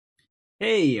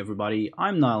Hey everybody,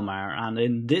 I'm Niall Maher, and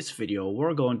in this video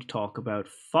we're going to talk about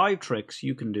 5 tricks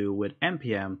you can do with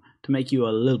npm to make you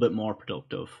a little bit more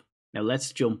productive. Now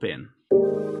let's jump in.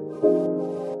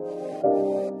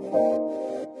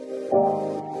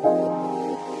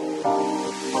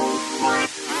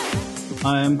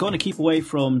 I'm going to keep away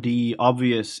from the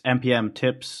obvious npm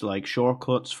tips like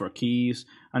shortcuts for keys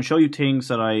and show you things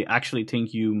that I actually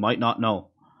think you might not know.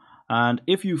 And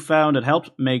if you found it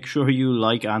helped, make sure you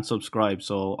like and subscribe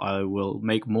so I will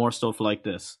make more stuff like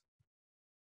this.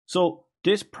 So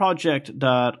this project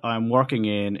that I'm working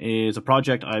in is a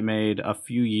project I made a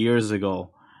few years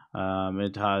ago.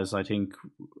 It has, I think,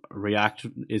 React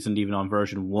isn't even on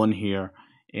version 1 here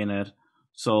in it.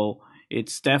 So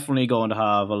it's definitely going to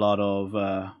have a lot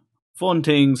of fun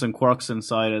things and quirks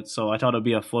inside it. So I thought it'd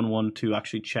be a fun one to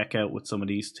actually check out with some of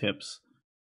these tips.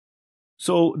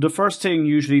 So the first thing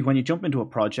usually when you jump into a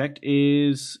project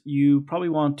is you probably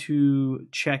want to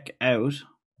check out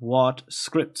what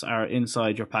scripts are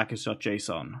inside your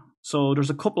package.json. So there's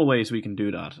a couple of ways we can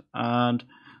do that. And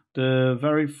the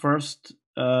very first,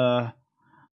 I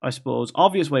suppose,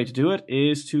 obvious way to do it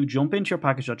is to jump into your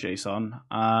package.json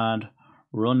and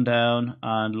run down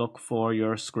and look for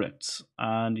your scripts.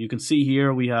 And you can see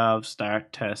here we have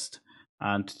start, test,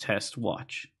 and test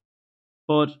watch.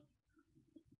 But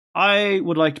I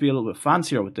would like to be a little bit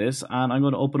fancier with this, and I'm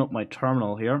going to open up my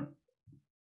terminal here.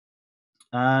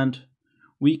 And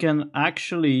we can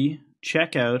actually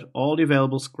check out all the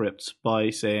available scripts by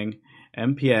saying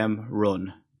npm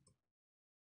run.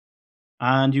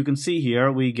 And you can see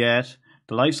here we get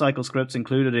the lifecycle scripts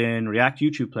included in React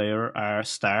YouTube Player are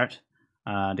start,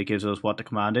 and it gives us what the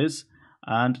command is,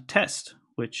 and test,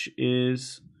 which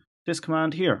is this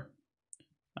command here.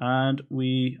 And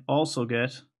we also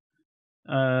get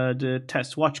the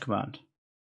test watch command.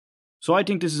 So I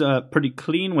think this is a pretty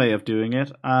clean way of doing it,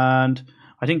 and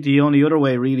I think the only other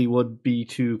way really would be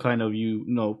to kind of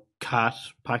cat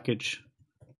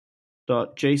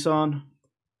package.json,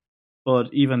 but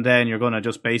even then you're going to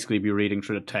just basically be reading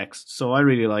through the text. So I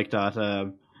really like that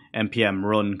npm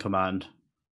run command.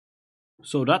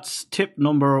 So that's tip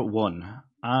number 1.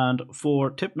 And for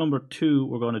tip number 2,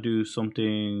 we're going to do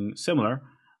something similar.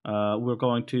 We're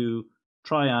going to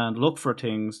try and look for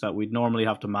things that we'd normally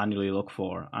have to manually look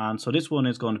for. And so this one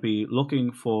is going to be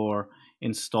looking for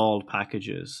installed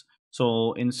packages.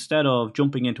 So instead of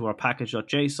jumping into our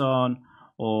package.json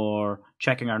or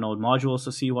checking our node modules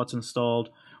to see what's installed,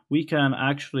 we can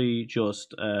actually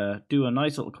just do a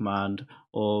nice little command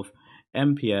of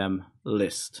npm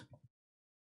list.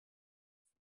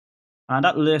 And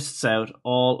that lists out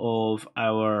all of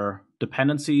our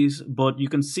dependencies, but you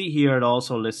can see here it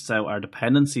also lists out our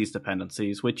dependencies,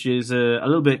 which is a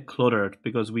little bit cluttered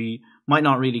because we might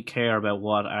not really care about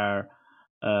what our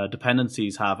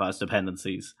dependencies have as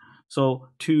dependencies. So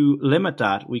to limit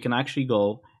that, we can actually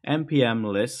go npm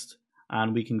list,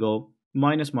 and we can go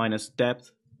 --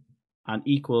 depth and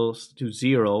equals to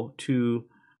 0 to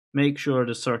make sure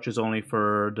the search is only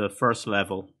for the first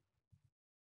level.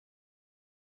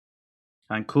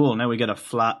 And cool, now we get a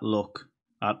flat look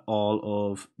at all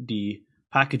of the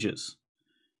packages.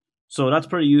 So that's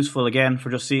pretty useful again for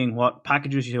just seeing what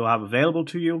packages you have available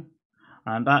to you.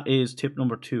 And that is tip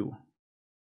number 2.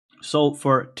 So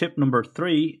for tip number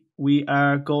 3, we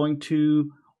are going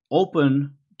to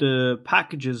open the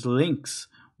packages links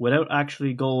without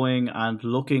actually going and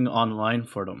looking online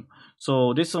for them.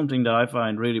 So this is something that I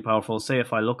find really powerful. Say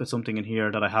if I look at something in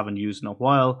here that I haven't used in a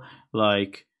while,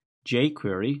 like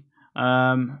jQuery,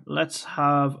 let's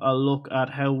have a look at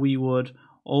how we would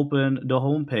open the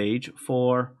home page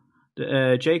for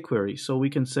the jQuery. So we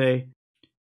can say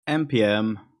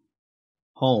npm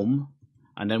home,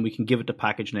 and then we can give it the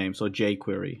package name, so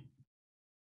jQuery.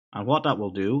 And what that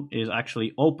will do is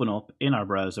actually open up in our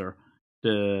browser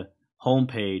the home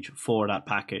page for that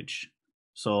package.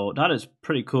 So that is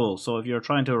pretty cool. So if you're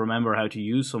trying to remember how to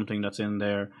use something that's in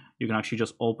there, you can actually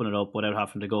just open it up without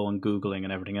having to go and Googling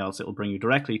and everything else. It will bring you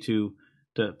directly to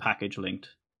the package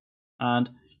linked. And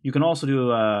you can also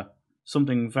do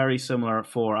something very similar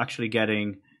for actually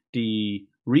getting the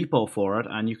repo for it.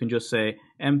 And you can just say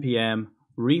npm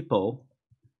repo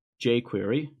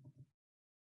jQuery.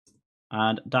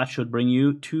 And that should bring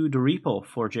you to the repo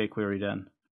for jQuery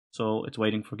then. So it's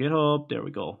waiting for GitHub. There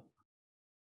we go.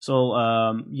 So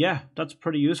yeah, that's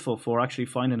pretty useful for actually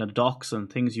finding the docs and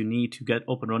things you need to get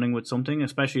up and running with something,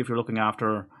 especially if you're looking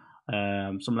after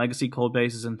some legacy code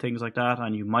bases and things like that,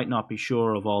 and you might not be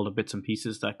sure of all the bits and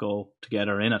pieces that go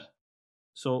together in it.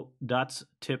 So that's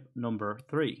tip number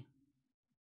 3.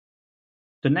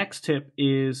 The next tip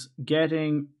is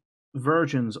getting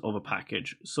versions of a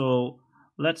package. So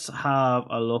let's have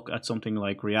a look at something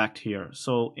like React here.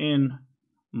 So in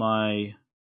my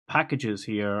packages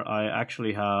here, I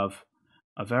actually have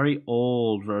a very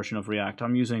old version of React.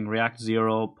 I'm using React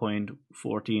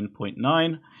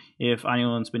 0.14.9. If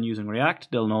anyone's been using React,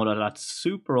 they'll know that that's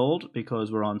super old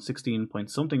because we're on 16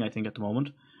 point something, I think, at the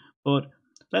moment. But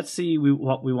let's see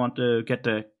what we want to get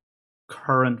the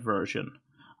current version.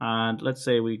 And let's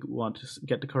say we want to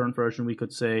get the current version. We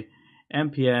could say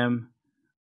npm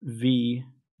v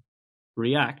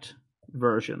React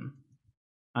version.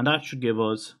 And that should give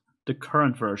us the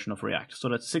current version of React. So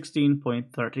that's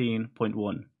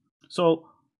 16.13.1. So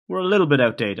we're a little bit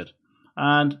outdated.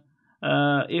 And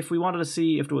if we wanted to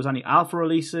see if there was any alpha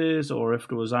releases or if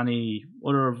there was any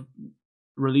other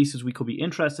releases we could be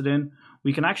interested in,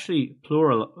 we can actually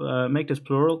make this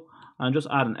plural and just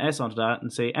add an S onto that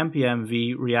and say npm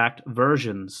v React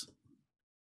versions.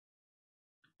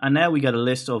 And now we get a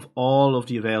list of all of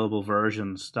the available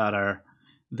versions that are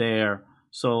there.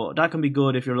 So that can be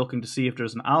good if you're looking to see if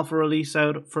there's an alpha release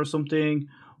out for something,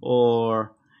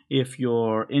 or if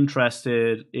you're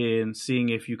interested in seeing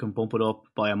if you can bump it up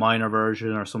by a minor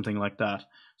version or something like that.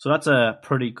 So that's a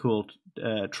pretty cool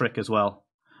trick as well.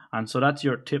 And so that's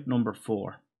your tip number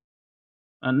 4.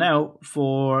 And now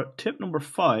for tip number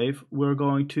 5, we're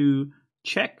going to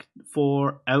check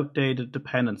for outdated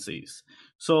dependencies.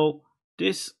 So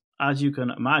this, as you can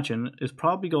imagine, is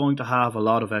probably going to have a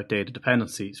lot of outdated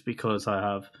dependencies because I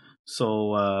have such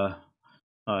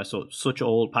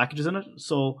old packages in it.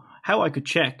 So how I could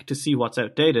check to see what's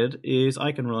outdated is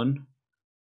I can run,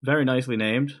 very nicely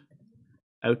named,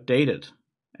 outdated,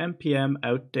 npm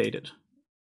outdated.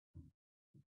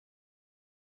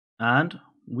 And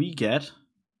we get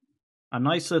a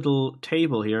nice little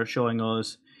table here showing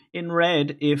us in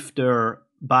red if they're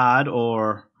bad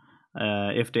or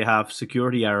if they have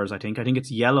security errors. I think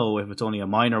it's yellow if it's only a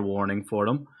minor warning for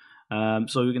them.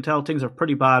 So you can tell things are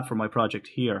pretty bad for my project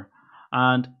here.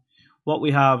 And what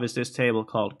we have is this table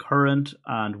called current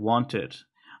and wanted.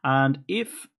 And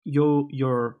if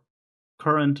your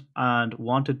current and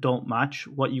wanted don't match,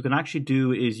 what you can actually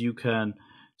do is you can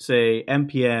say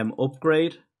npm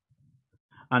upgrade.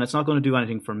 And it's not going to do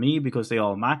anything for me because they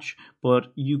all match,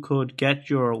 but you could get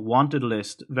your wanted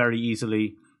list very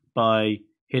easily by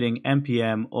hitting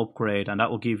npm upgrade, and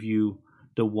that will give you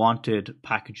the wanted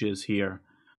packages here.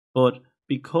 But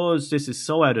because this is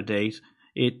so out of date,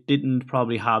 it didn't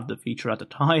probably have the feature at the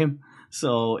time,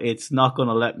 so it's not going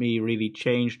to let me really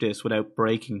change this without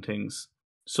breaking things.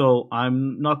 So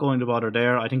I'm not going to bother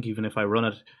there. I think even if I run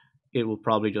it, it will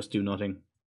probably just do nothing.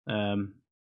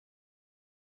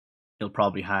 It'll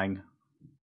probably hang.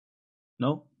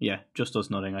 No? Yeah, just does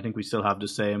nothing. I think we still have the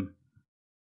same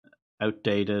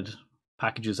outdated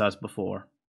packages as before.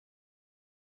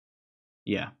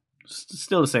 Yeah,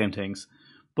 still the same things.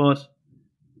 But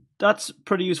that's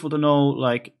pretty useful to know,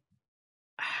 like,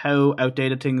 how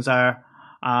outdated things are.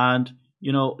 And,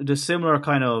 you know, the similar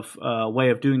kind of way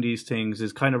of doing these things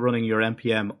is kind of running your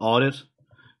npm audit.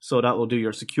 So that will do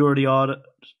your security audit,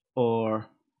 or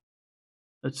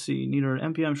let's see, neither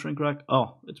npm shrink rack.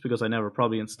 Oh, it's because I never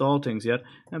probably installed things yet.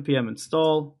 Npm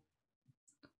install.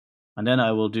 And then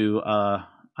I will do an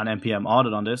npm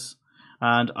audit on this.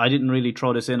 And I didn't really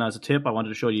throw this in as a tip. I wanted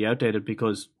to show you outdated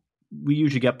because we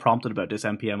usually get prompted about this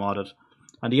npm audit.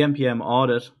 And the npm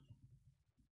audit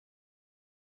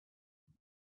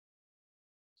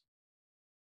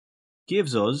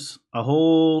gives us a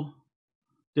whole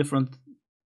different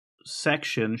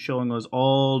section showing us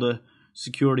all the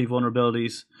security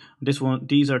vulnerabilities.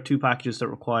 These are 2 packages that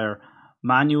require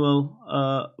manual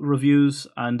reviews,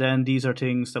 and then these are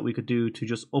things that we could do to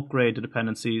just upgrade the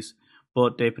dependencies,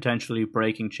 but they potentially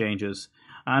breaking changes.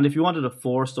 And if you wanted to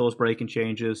force those breaking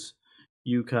changes,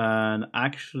 you can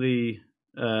actually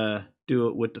do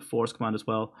it with the force command as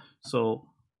well. So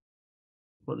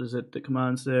what is it, the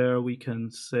commands there? We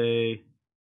can say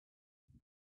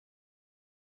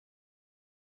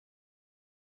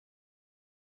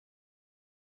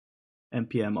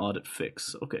npm audit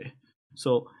fix. Okay,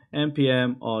 so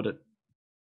npm audit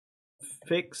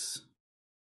fix,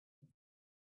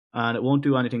 and it won't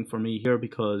do anything for me here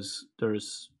because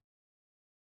there's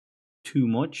too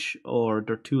much or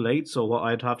they're too late. So what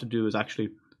I'd have to do is actually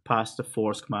pass the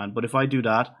force command. But if I do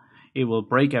that, it will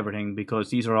break everything because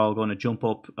these are all going to jump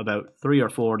up about 3 or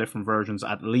 4 different versions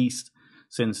at least,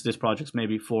 since this project's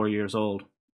maybe 4 years old.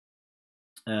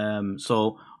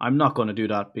 So I'm not going to do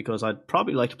that because I'd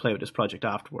probably like to play with this project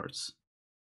afterwards.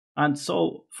 And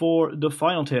so for the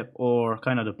final tip, or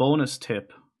kind of the bonus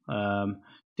tip,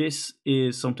 this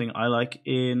is something I like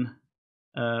in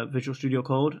Visual Studio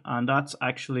Code, and that's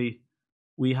actually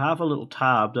we have a little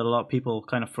tab that a lot of people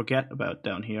kind of forget about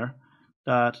down here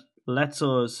that lets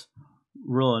us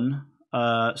run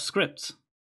scripts.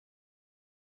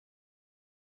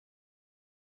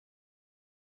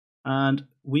 And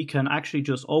we can actually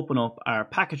just open up our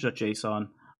package.json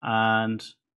and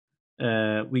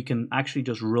we can actually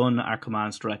just run our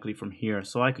commands directly from here.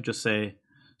 So I could just say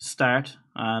start,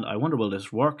 and I wonder, will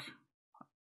this work?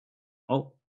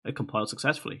 Oh, it compiled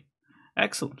successfully.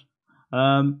 Excellent.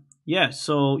 Yeah,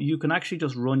 so you can actually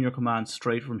just run your commands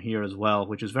straight from here as well,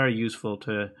 which is very useful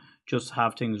to just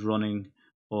have things running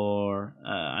or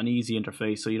an easy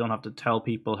interface, so you don't have to tell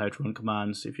people how to run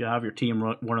commands. If you have your team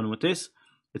running with this,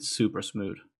 it's super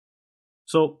smooth.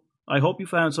 So I hope you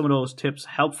found some of those tips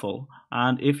helpful,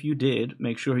 and if you did,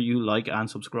 make sure you like and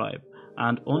subscribe.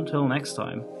 And until next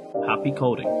time, happy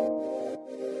coding.